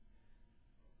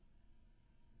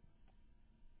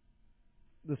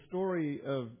The story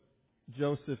of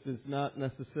Joseph is not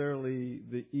necessarily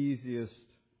the easiest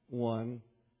one.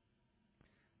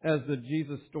 As the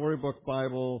Jesus Storybook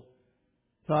Bible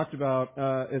talked about,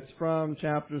 it's from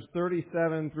chapters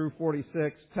 37 through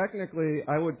 46. Technically,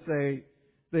 I would say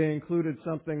they included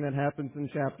something that happens in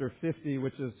chapter 50,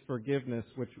 which is forgiveness,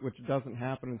 which doesn't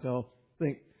happen until, I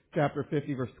think, chapter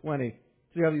 50, verse 20. So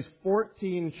you have these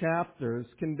 14 chapters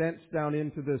condensed down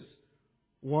into this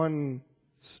one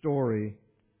story.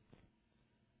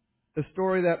 A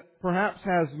story that perhaps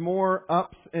has more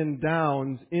ups and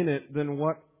downs in it than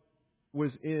what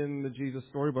was in the Jesus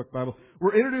Storybook Bible.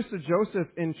 We're introduced to Joseph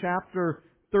in chapter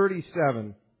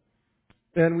 37.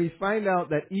 And we find out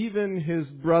that even his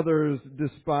brothers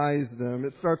despised them.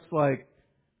 It starts like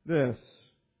this.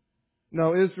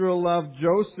 Now Israel loved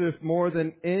Joseph more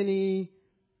than any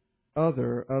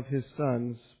other of his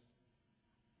sons,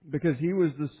 because he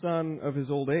was the son of his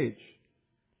old age.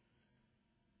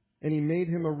 And he made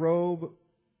him a robe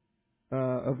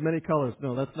of many colors.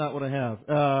 No, that's not what I have.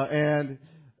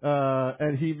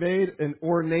 And he made an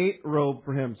ornate robe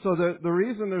for him. So the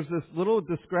reason there's this little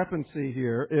discrepancy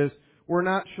here is we're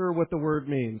not sure what the word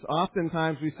means.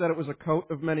 Oftentimes we said it was a coat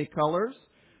of many colors,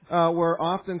 where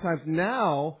oftentimes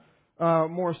now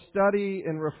more study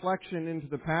and reflection into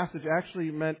the passage actually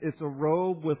meant it's a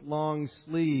robe with long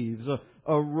sleeves,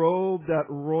 a robe that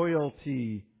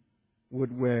royalty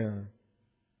would wear.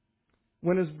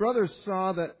 When his brothers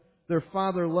saw that their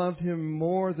father loved him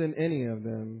more than any of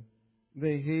them,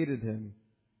 they hated him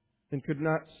and could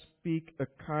not speak a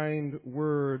kind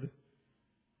word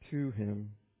to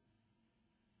him.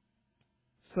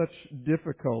 Such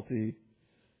difficulty.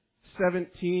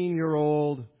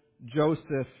 17-year-old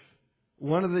Joseph,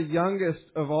 one of the youngest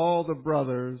of all the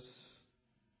brothers,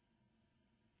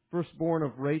 firstborn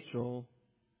of Rachel,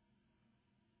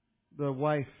 the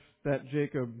wife that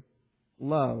Jacob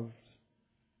loved,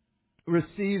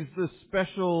 receives the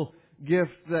special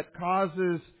gift that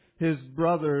causes his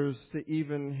brothers to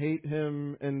even hate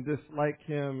him and dislike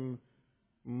him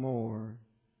more.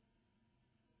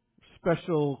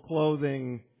 Special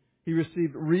clothing. He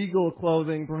received regal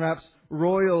clothing, perhaps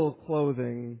royal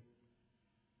clothing,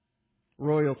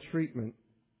 royal treatment.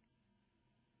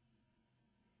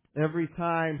 Every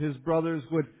time his brothers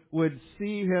would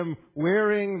see him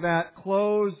wearing that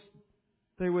clothes,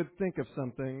 they would think of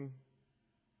something.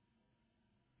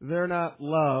 They're not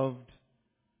loved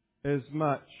as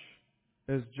much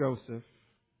as Joseph.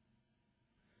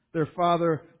 Their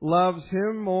father loves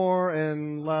him more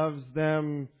and loves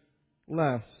them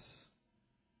less.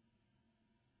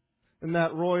 And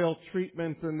that royal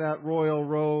treatment and that royal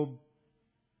robe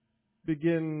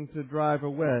begin to drive a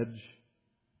wedge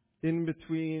in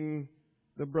between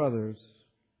the brothers.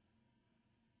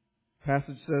 The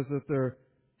passage says that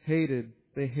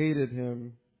they hated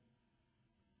him.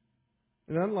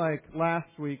 And unlike last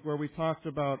week where we talked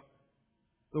about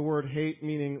the word hate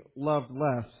meaning loved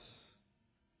less,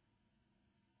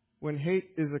 when hate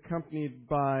is accompanied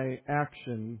by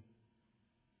action,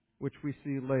 which we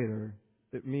see later,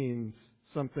 it means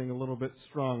something a little bit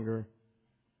stronger.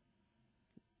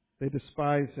 They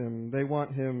despise him. They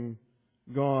want him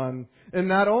gone. And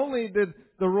not only did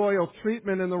the royal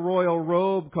treatment and the royal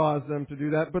robe cause them to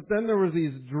do that, but then there were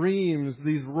these dreams,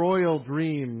 these royal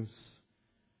dreams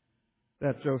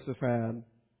that Joseph had.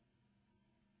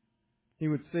 He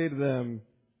would say to them,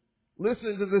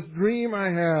 "Listen to this dream I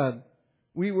had.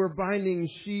 We were binding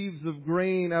sheaves of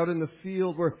grain out in the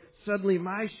field where suddenly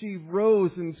my sheaf rose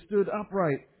and stood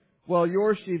upright, while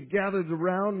your sheaf gathered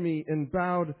around me and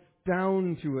bowed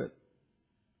down to it."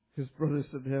 His brothers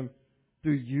said to him,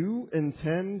 "Do you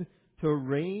intend to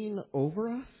reign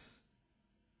over us?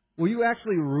 Will you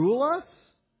actually rule us?"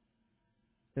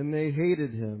 And they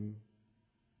hated him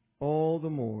all the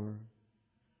more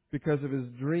because of his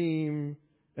dream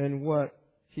and what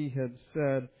he had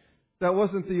said. That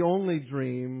wasn't the only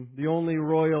dream, the only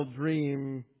royal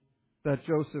dream that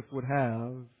Joseph would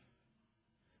have.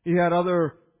 He had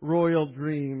other royal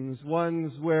dreams,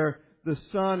 ones where the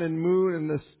sun and moon and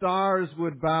the stars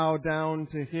would bow down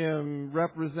to him,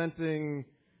 representing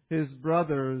his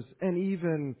brothers and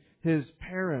even his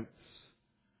parents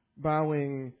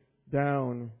bowing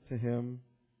down to him.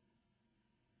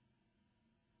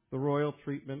 The royal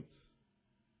treatment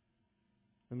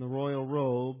and the royal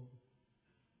robe,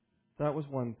 that was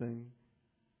one thing.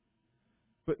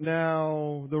 But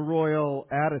now the royal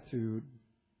attitude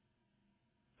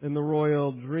and the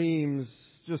royal dreams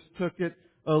just took it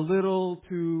a little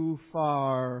too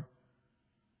far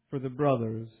for the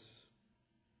brothers.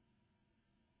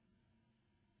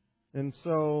 And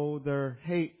so their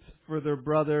hate for their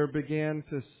brother began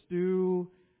to stew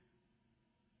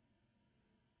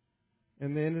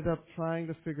And they ended up trying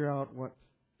to figure out what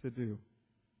to do.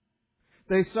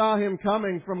 They saw him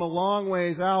coming from a long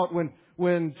ways out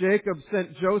when Jacob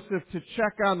sent Joseph to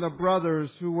check on the brothers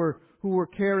who were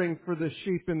caring for the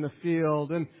sheep in the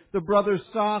field. And the brothers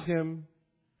saw him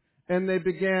and they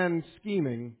began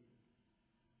scheming.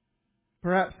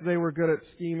 Perhaps they were good at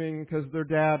scheming because their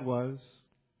dad was.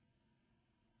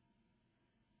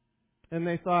 And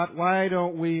they thought, why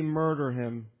don't we murder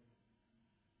him?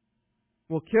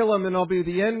 We'll kill him and it'll be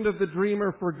the end of the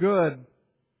dreamer for good.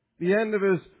 The end of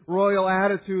his royal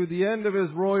attitude, the end of his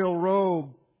royal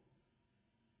robe.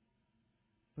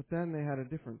 But then they had a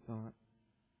different thought.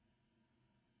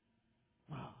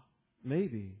 Wow,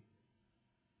 maybe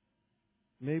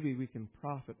we can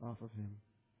profit off of him.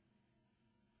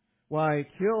 Why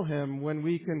kill him when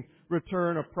we can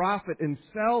return a profit and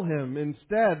sell him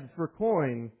instead for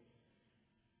coin?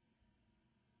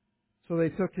 So they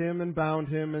took him and bound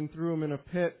him and threw him in a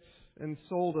pit and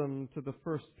sold him to the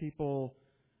first people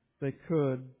they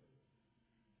could.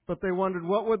 But they wondered,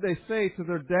 what would they say to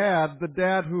their dad, the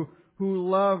dad who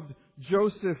loved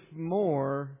Joseph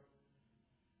more?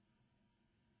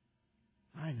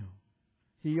 I know.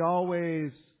 He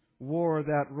always wore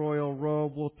that royal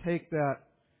robe. We'll take that,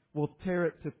 we'll tear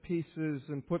it to pieces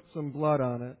and put some blood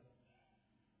on it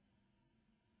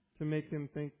to make him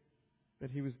think that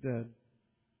he was dead.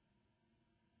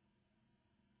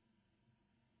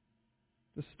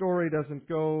 The story doesn't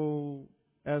go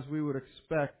as we would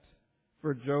expect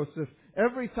for Joseph.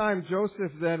 Every time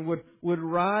Joseph then would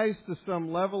rise to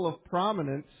some level of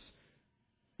prominence,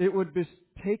 it would be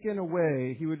taken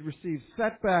away. He would receive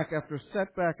setback after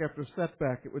setback after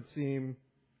setback, it would seem.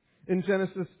 In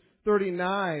Genesis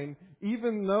 39,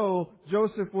 even though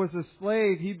Joseph was a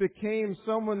slave, he became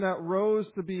someone that rose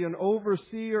to be an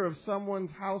overseer of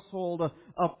someone's household,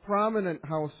 a prominent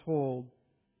household,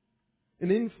 an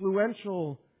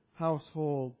influential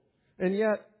household. And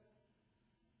yet,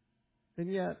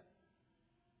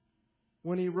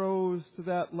 when he rose to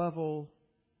that level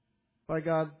by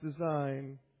God's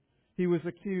design, he was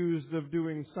accused of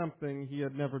doing something he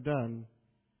had never done.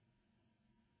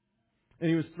 And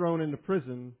he was thrown into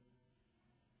prison.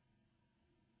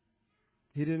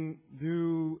 He didn't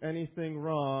do anything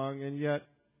wrong, and yet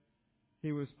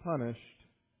he was punished.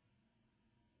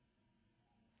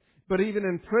 But even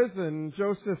in prison,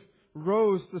 Joseph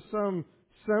rose to some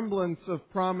semblance of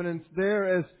prominence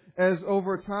there as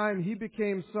over time he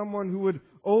became someone who would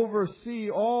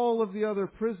oversee all of the other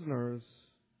prisoners.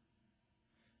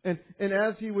 And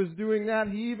as he was doing that,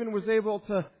 he even was able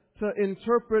to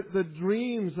interpret the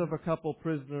dreams of a couple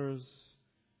prisoners.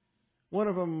 One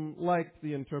of them liked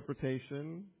the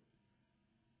interpretation.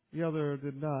 The other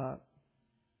did not.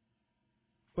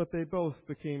 But they both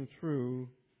became true.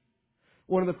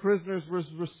 One of the prisoners was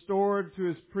restored to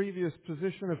his previous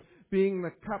position of being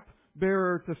the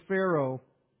cupbearer to Pharaoh.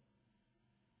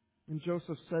 And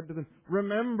Joseph said to them,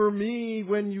 remember me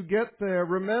when you get there.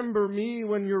 Remember me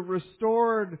when you're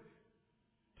restored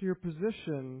to your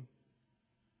position.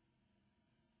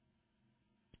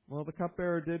 Well, the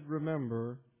cupbearer did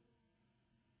remember.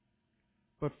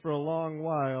 But for a long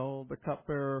while, the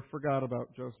cupbearer forgot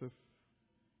about Joseph.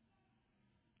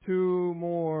 2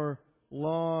 more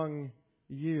long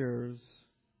years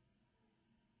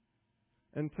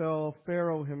until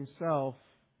Pharaoh himself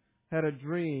had a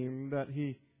dream that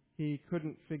he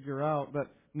couldn't figure out, that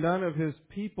none of his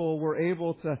people were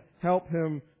able to help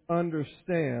him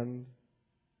understand.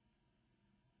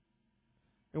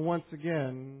 And once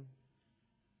again,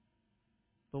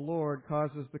 the Lord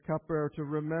causes the cupbearer to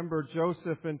remember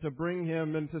Joseph and to bring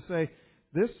him and to say,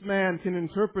 this man can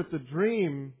interpret the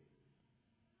dream.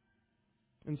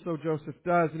 And so Joseph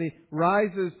does, and he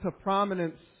rises to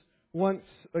prominence once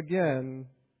again,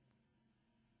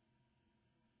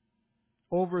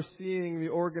 overseeing the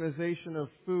organization of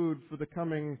food for the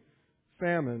coming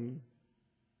famine.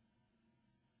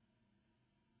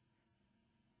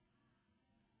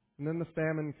 And then the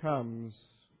famine comes,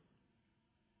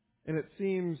 and it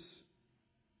seems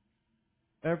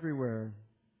everywhere.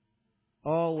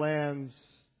 All lands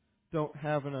don't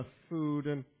have enough food,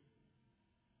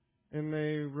 and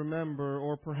they remember,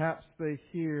 or perhaps they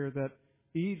hear, that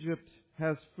Egypt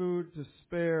has food to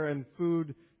spare and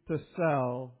food to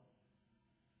sell.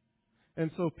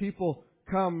 And so people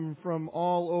come from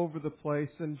all over the place,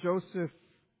 and Joseph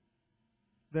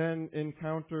then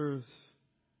encounters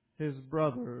his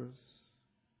brothers.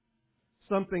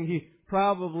 Something he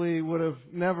probably would have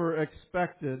never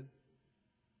expected.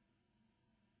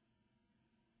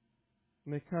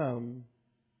 And they come,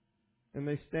 and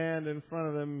they stand in front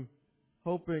of them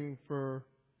hoping for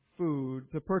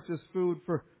food, to purchase food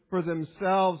for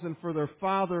themselves and for their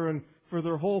father and for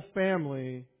their whole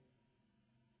family,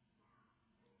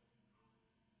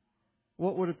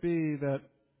 what would it be that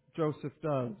Joseph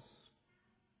does?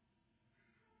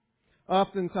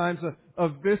 Oftentimes a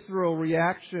visceral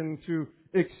reaction to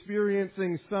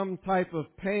experiencing some type of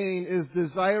pain is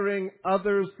desiring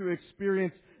others to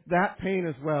experience that pain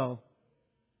as well.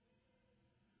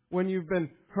 When you've been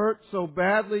hurt so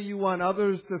badly, you want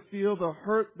others to feel the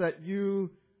hurt that you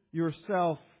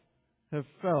yourself have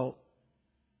felt.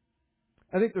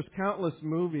 I think there's countless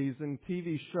movies and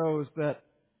TV shows that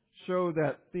show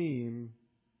that theme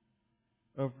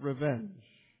of revenge,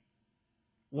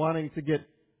 wanting to get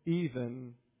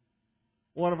even.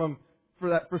 One of them,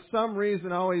 for some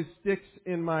reason, always sticks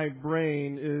in my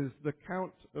brain is The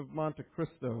Count of Monte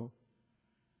Cristo.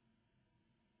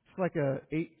 It's like a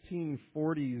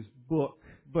 1840s book,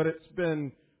 but it's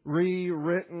been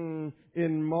rewritten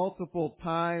in multiple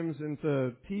times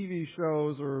into TV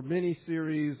shows or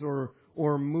miniseries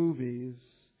or movies.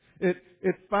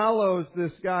 It follows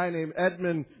this guy named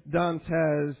Edmond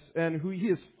Dantes, and who he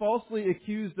is falsely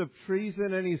accused of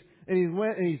treason, and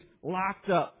he's locked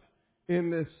up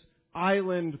in this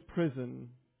island prison.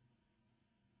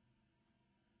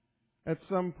 At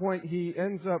some point, he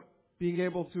ends up being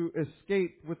able to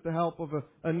escape with the help of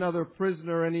another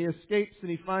prisoner, and he escapes and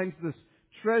he finds this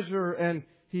treasure, and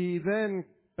he then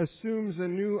assumes a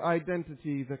new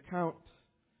identity, the Count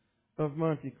of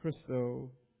Monte Cristo.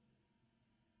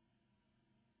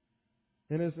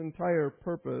 And his entire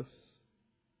purpose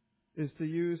is to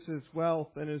use his wealth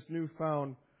and his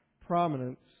newfound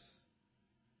prominence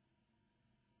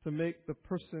to make the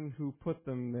person who put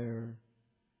them there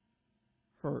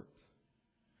hurt,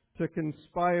 to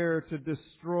conspire to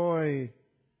destroy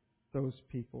those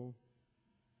people.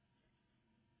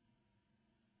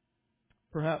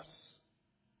 Perhaps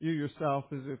you yourself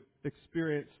have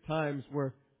experienced times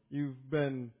where you've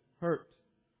been hurt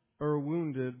or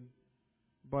wounded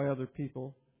by other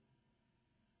people.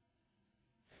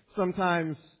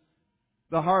 Sometimes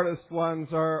the hardest ones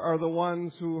are the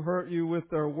ones who hurt you with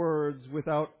their words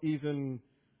without even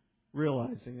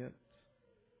realizing it.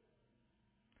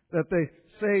 That they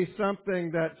say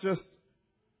something that just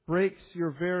breaks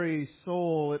your very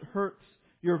soul. It hurts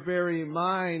your very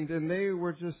mind, and they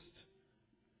were just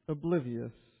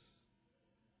oblivious.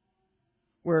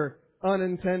 Where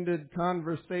unintended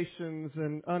conversations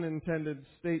and unintended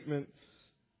statements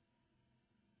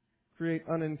create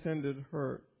unintended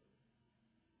hurt.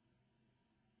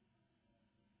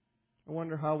 I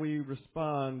wonder how we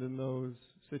respond in those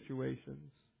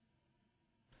situations.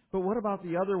 But what about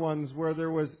the other ones where there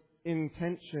was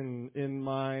intention in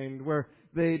mind, where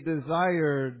they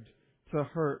desired to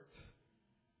hurt?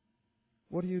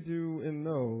 What do you do in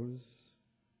those?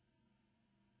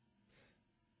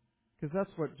 Because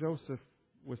that's what Joseph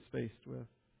was faced with.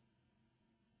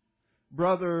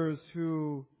 Brothers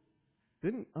who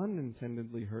didn't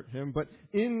unintendedly hurt him, but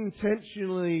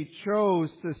intentionally chose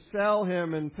to sell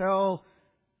him and tell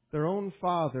their own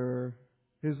father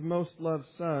his most loved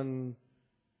son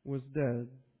was dead.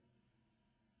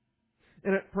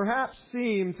 And it perhaps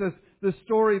seems, as the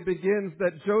story begins,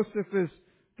 that Joseph is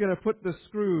going to put the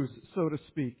screws, so to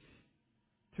speak,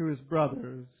 to his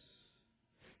brothers.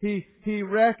 He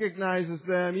recognizes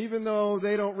them, even though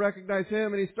they don't recognize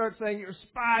him, and he starts saying, "You're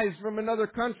spies from another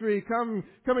country, coming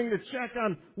to check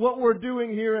on what we're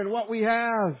doing here and what we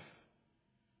have."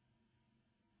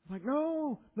 Like,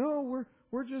 no,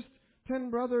 we're just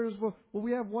 10 brothers. Well,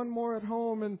 we have one more at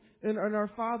home, and our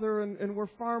father, and we're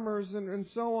farmers, and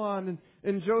so on.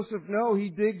 And Joseph, no, he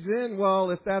digs in.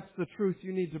 Well, if that's the truth,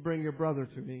 you need to bring your brother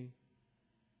to me.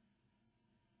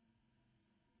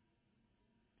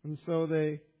 And so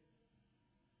they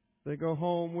go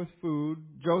home with food.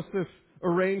 Joseph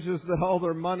arranges that all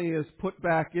their money is put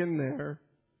back in there.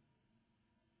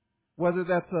 Whether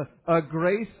that's a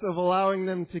grace of allowing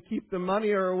them to keep the money,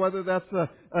 or whether that's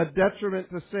a detriment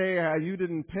to say, you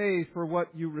didn't pay for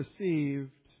what you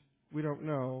received, we don't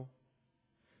know.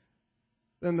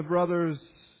 Then the brothers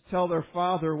tell their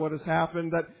father what has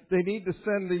happened, that they need to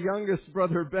send the youngest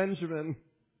brother, Benjamin,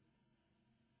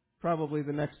 probably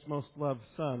the next most loved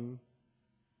son,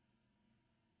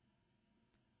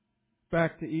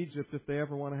 back to Egypt if they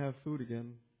ever want to have food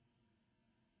again.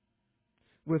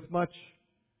 With much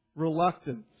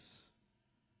reluctance,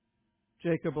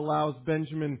 Jacob allows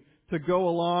Benjamin to go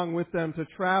along with them to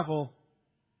travel.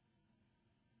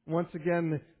 Once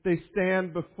again, they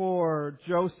stand before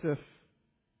Joseph.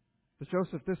 But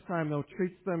Joseph this time, though,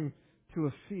 treats them to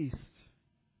a feast.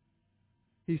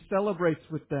 He celebrates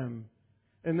with them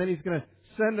And then he's going to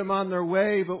send them on their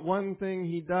way, but one thing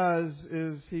he does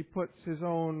is he puts his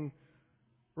own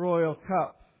royal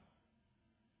cup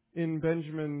in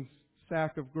Benjamin's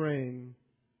sack of grain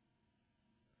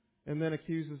and then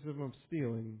accuses him of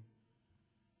stealing.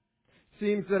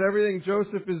 Seems that everything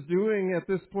Joseph is doing at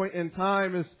this point in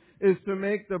time is to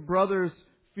make the brothers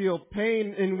feel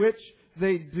pain, in which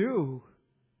they do.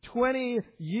 20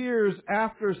 years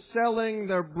after selling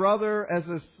their brother as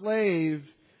a slave,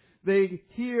 they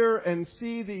hear and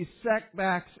see these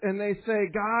setbacks and they say,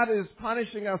 God is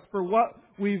punishing us for what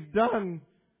we've done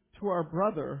to our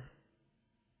brother.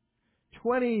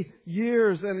 20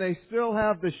 years and they still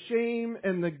have the shame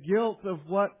and the guilt of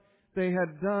what they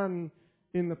had done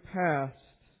in the past.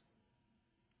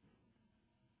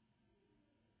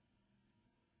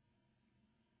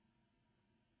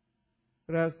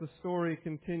 But as the story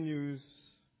continues,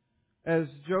 as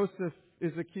Joseph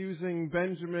is accusing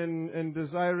Benjamin and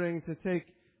desiring to take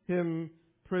him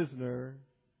prisoner,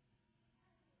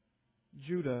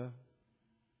 Judah,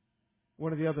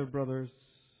 one of the other brothers,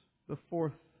 the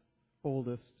fourth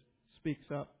oldest, speaks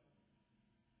up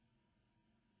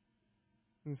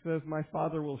and says, my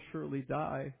father will surely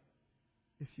die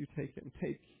if you take him.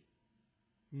 Take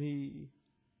me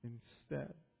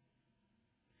instead.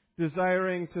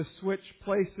 Desiring to switch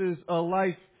places, a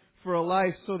life for a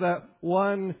life, so that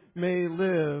one may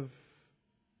live.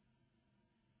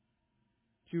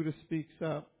 Judah speaks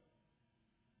up.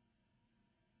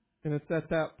 And it's at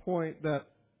that point that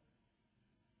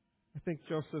I think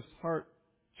Joseph's heart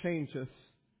changes.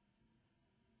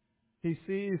 He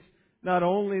sees not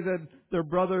only that their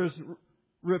brothers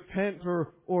repent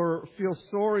or feel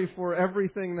sorry for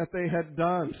everything that they had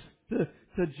done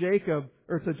to Jacob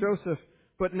or to Joseph,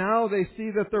 but now they see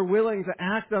that they're willing to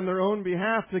act on their own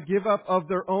behalf, to give up of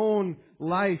their own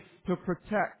life to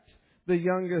protect the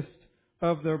youngest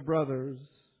of their brothers.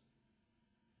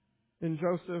 In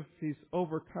Joseph, he's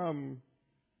overcome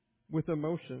with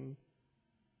emotion.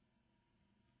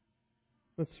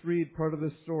 Let's read part of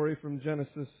this story from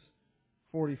Genesis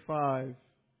 45.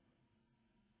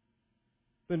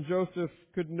 Then Joseph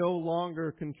could no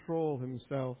longer control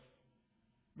himself.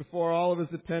 Before all of his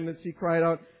attendants, he cried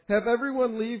out, have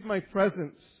everyone leave my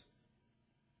presence.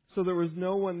 So there was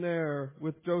no one there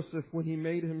with Joseph when he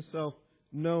made himself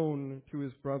known to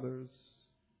his brothers.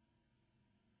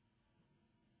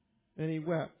 And he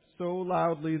wept so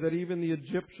loudly that even the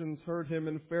Egyptians heard him,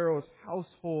 and Pharaoh's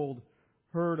household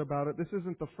heard about it. This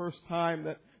isn't the first time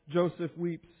that Joseph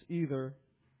weeps either.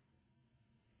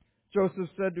 Joseph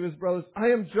said to his brothers, I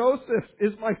am Joseph.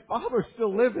 Is my father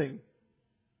still living?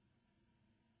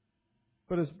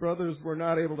 But his brothers were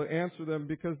not able to answer them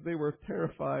because they were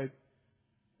terrified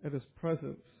at his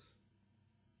presence.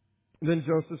 Then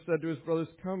Joseph said to his brothers,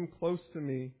 come close to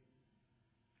me.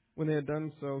 When they had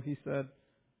done so, he said,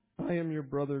 I am your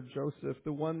brother Joseph,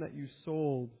 the one that you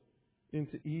sold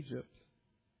into Egypt.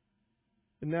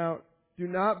 And now, do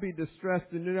not be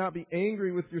distressed and do not be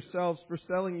angry with yourselves for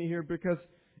selling me here, because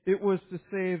it was to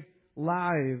save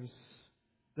lives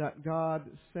that God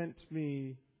sent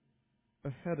me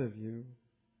ahead of you.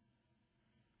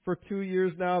 For 2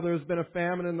 years now there has been a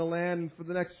famine in the land, and for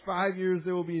the next 5 years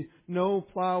there will be no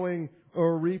plowing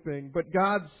or reaping. But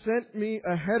God sent me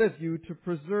ahead of you to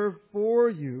preserve for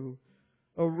you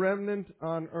a remnant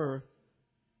on earth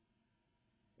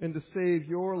and to save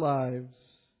your lives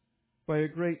by a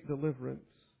great deliverance.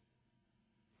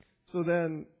 So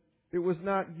then, it was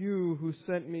not you who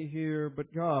sent me here,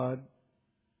 but God.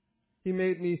 He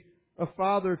made me a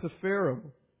father to Pharaoh,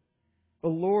 a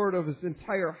lord of his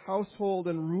entire household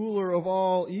and ruler of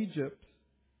all Egypt.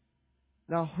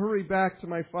 Now hurry back to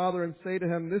my father and say to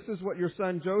him, this is what your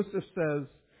son Joseph says.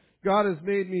 God has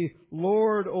made me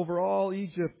lord over all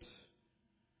Egypt.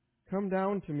 Come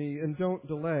down to me and don't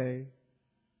delay.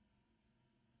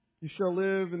 You shall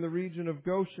live in the region of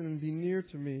Goshen and be near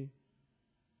to me.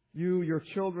 You, your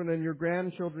children and your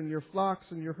grandchildren, your flocks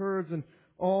and your herds and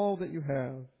all that you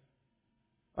have.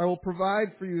 I will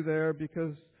provide for you there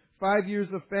because 5 years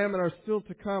of famine are still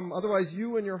to come. Otherwise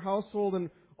you and your household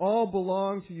and all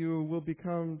belong to you will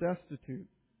become destitute.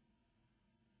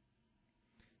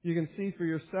 You can see for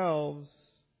yourselves,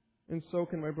 and so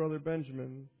can my brother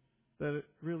Benjamin, that it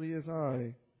really is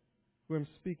I who am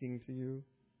speaking to you.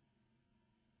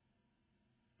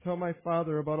 Tell my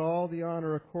father about all the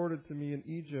honor accorded to me in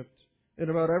Egypt and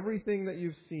about everything that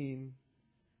you've seen,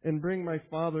 and bring my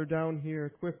father down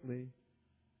here quickly.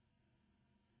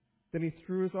 Then he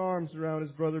threw his arms around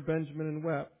his brother Benjamin and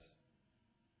wept.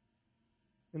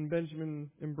 And Benjamin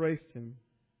embraced him,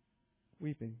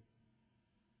 weeping.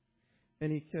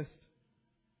 And he kissed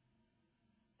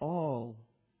all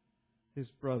his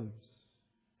brothers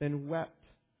and wept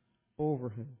over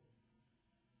him.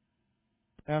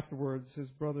 Afterwards, his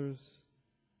brothers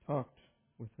talked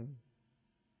with him.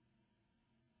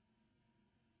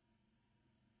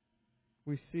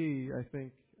 We see, I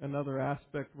think, another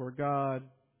aspect where God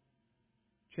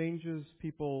changes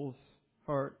people's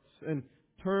hearts and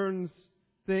turns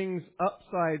things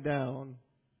upside down,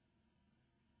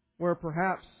 where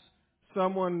perhaps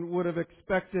someone would have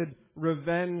expected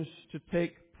revenge to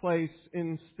take place.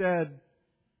 Instead,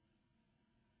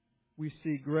 we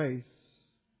see grace.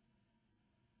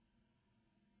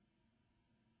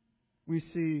 We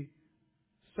see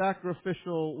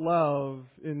sacrificial love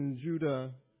in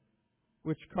Judah,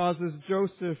 which causes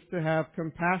Joseph to have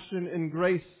compassion and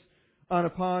grace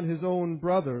upon his own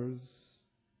brothers,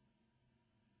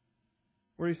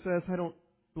 where he says, I don't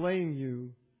blame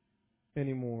you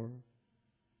anymore.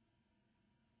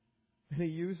 And he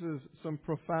uses some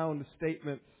profound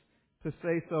statements to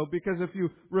say so, because if you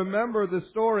remember the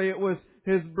story, it was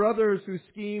his brothers who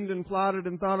schemed and plotted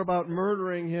and thought about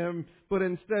murdering him, but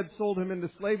instead sold him into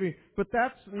slavery. But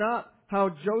that's not how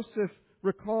Joseph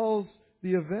recalls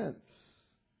the events.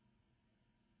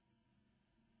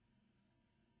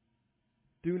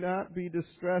 Do not be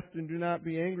distressed and do not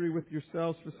be angry with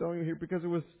yourselves for selling you here, because it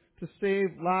was to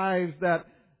save lives that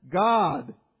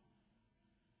God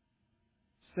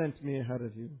sent me ahead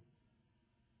of you.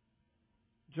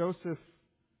 Joseph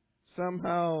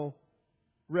somehow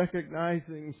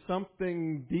recognizing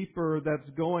something deeper that's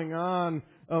going on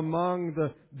among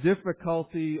the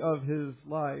difficulty of his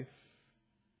life.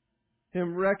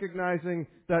 Him recognizing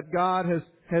that God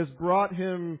has brought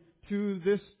him to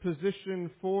this position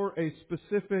for a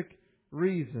specific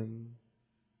reason.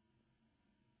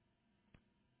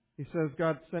 He says,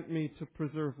 God sent me to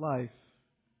preserve life.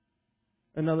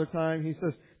 Another time he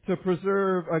says, to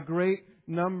preserve a great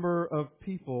number of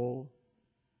people.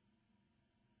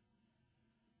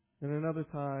 And another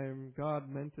time,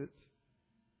 God meant it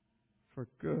for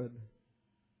good.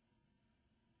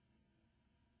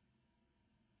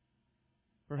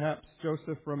 Perhaps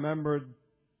Joseph remembered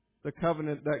the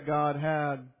covenant that God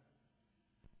had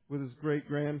with his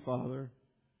great-grandfather.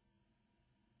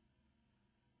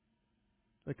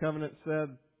 The covenant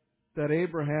said that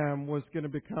Abraham was going to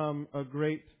become a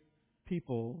great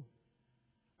people,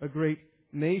 a great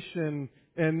nation,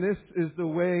 and this is the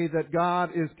way that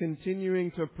God is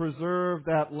continuing to preserve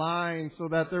that line so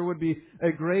that there would be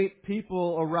a great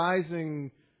people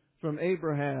arising from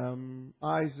Abraham,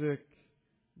 Isaac,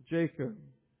 Jacob,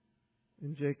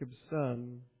 and Jacob's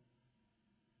son.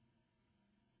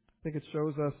 I think it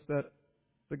shows us that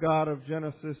the God of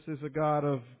Genesis is a God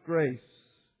of grace.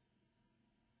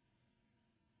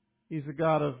 He's a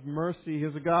God of mercy.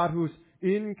 He's a God who's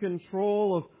in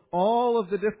control of all of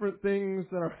the different things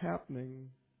that are happening,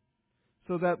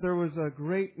 so that there was a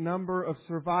great number of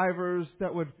survivors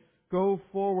that would go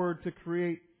forward to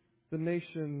create the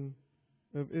nation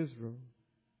of Israel.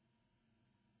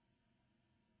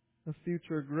 A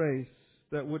future grace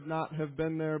that would not have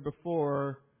been there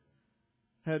before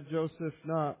had Joseph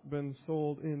not been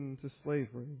sold into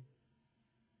slavery.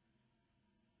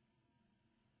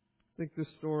 I think this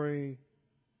story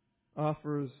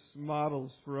offers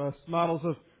models for us, models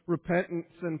of repentance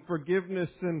and forgiveness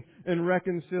and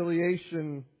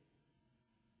reconciliation.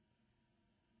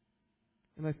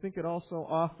 And I think it also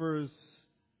offers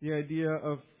the idea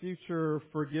of future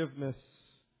forgiveness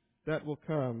that will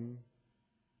come.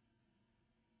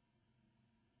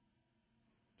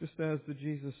 Just as the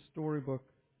Jesus Storybook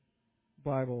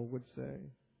Bible would say.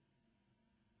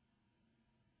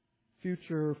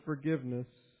 Future forgiveness.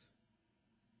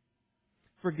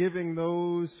 Forgiving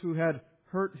those who had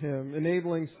hurt him,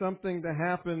 enabling something to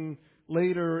happen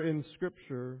later in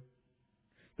Scripture.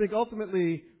 I think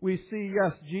ultimately we see,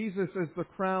 yes, Jesus as the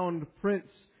crowned prince.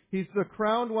 He's the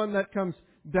crowned one that comes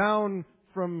down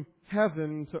from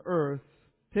heaven to earth,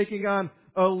 taking on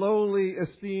a lowly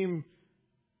esteem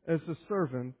as a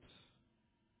servant.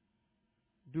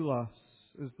 Doulos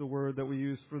is the word that we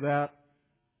use for that,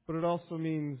 but it also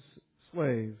means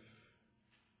slave.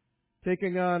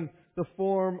 Taking on the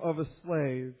form of a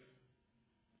slave.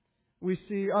 We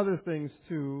see other things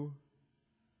too.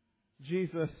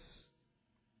 Jesus,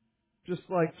 just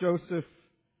like Joseph,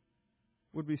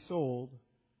 would be sold.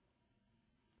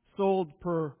 Sold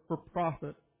for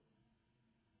profit.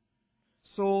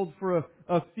 Sold for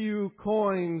a few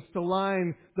coins to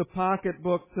line the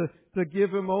pocketbook to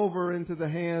give him over into the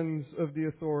hands of the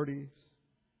authorities.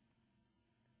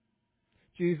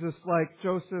 Jesus, like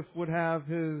Joseph, would have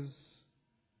his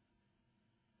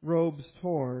robes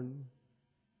torn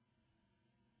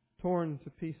to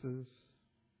pieces.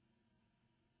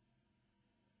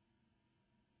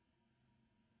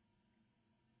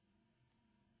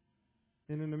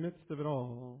 And in the midst of it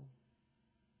all,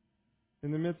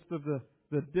 in the midst of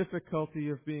the difficulty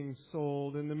of being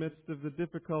sold, in the midst of the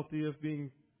difficulty of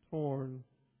being torn,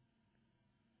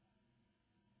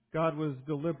 God was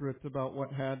deliberate about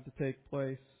what had to take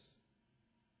place.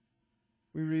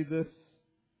 We read this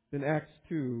in Acts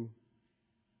 2,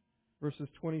 verses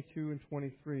 22 and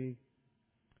 23.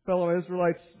 Fellow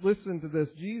Israelites, listen to this.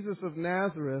 Jesus of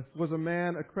Nazareth was a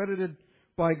man accredited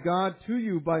by God to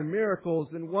you by miracles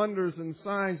and wonders and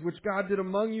signs which God did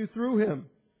among you through him,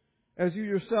 as you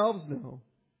yourselves know.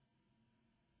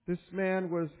 This man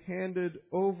was handed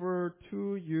over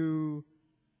to you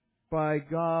by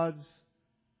God's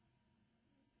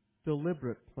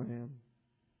deliberate plan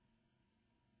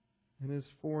and his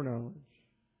foreknowledge.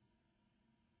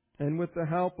 And with the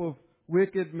help of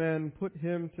wicked men put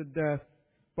him to death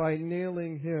by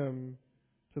nailing him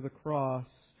to the cross.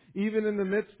 Even in the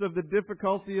midst of the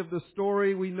difficulty of the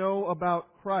story we know about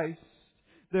Christ,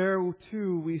 there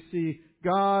too we see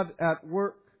God at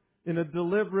work in a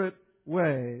deliberate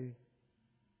way.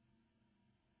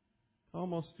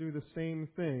 Almost do the same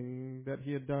thing that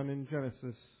he had done in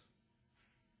Genesis,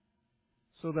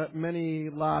 so that many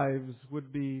lives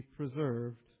would be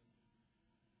preserved.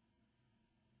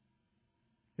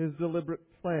 His deliberate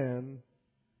plan,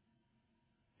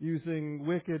 using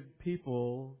wicked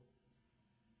people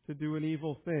to do an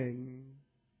evil thing,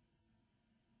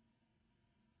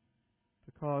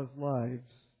 to cause lives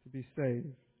to be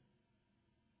saved.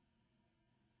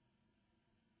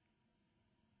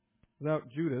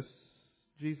 Without Judas,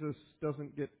 Jesus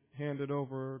doesn't get handed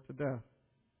over to death.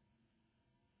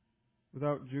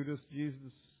 Without Judas,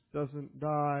 Jesus doesn't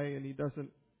die and he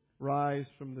doesn't rise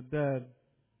from the dead.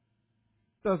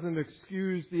 Doesn't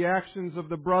excuse the actions of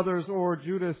the brothers or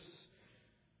Judas,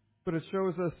 but it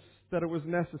shows us that it was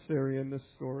necessary in this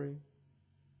story.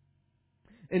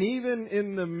 And even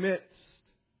in the midst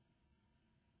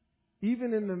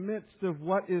of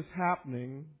what is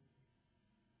happening,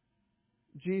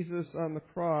 Jesus on the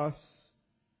cross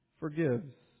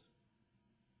forgives.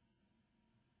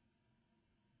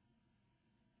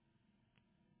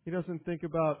 He doesn't think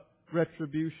about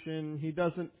retribution. He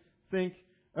doesn't think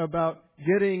about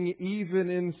getting even.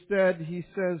 Instead, he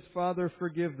says, Father,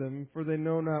 forgive them, for they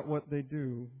know not what they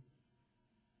do.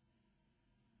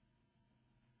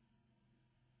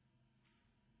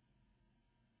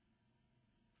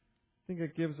 I think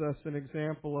it gives us an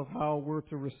example of how we're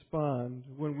to respond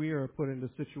when we are put into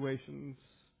situations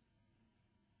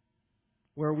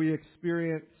where we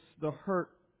experience the hurt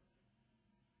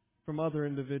from other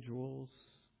individuals.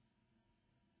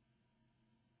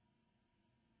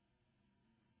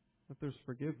 That there's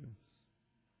forgiveness.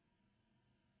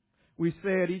 We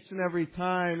say it each and every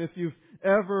time, if you've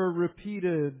ever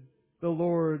repeated the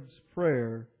Lord's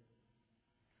Prayer.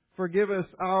 Forgive us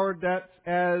our debts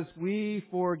as we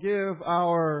forgive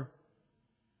our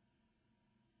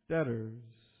debtors.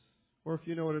 Or if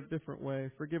you know it a different way,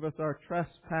 forgive us our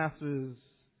trespasses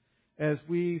as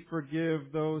we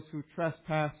forgive those who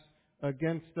trespass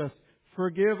against us.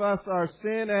 Forgive us our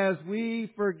sin as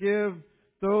we forgive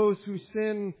those who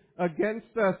sin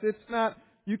against us. It's not,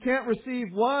 you can't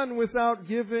receive one without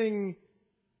giving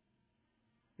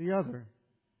the other.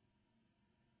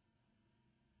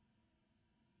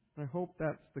 I hope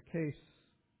that's the case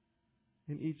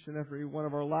in each and every one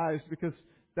of our lives, because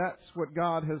that's what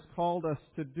God has called us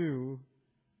to do,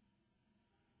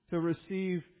 to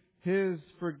receive His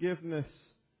forgiveness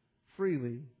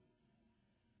freely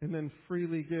and then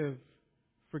freely give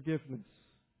forgiveness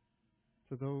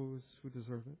to those who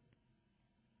deserve it.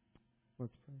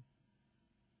 Let's pray.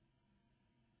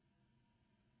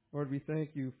 Lord, we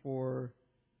thank you for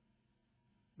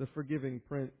the forgiving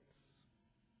Prince,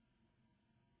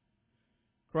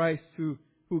 Christ, who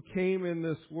came in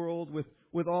this world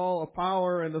with all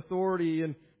power and authority,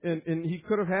 and He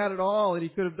could have had it all, and He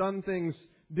could have done things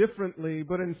differently,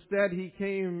 but instead He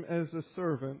came as a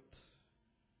servant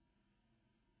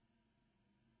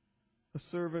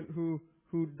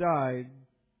who died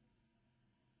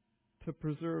to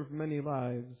preserve many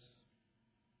lives.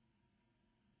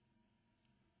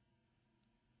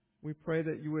 We pray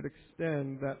that you would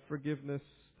extend that forgiveness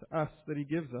to us that He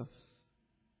gives us,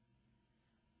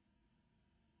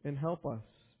 and help us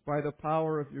by the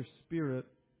power of your Spirit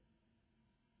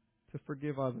to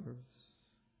forgive others,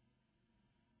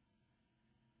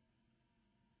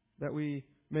 that we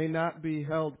may not be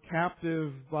held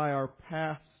captive by our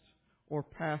past or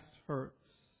past hurts,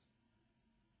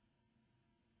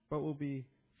 but will be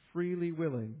freely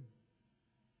willing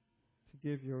to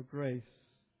give your grace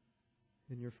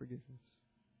and your forgiveness.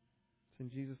 It's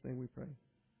in Jesus' name we pray.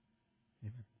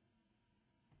 Amen.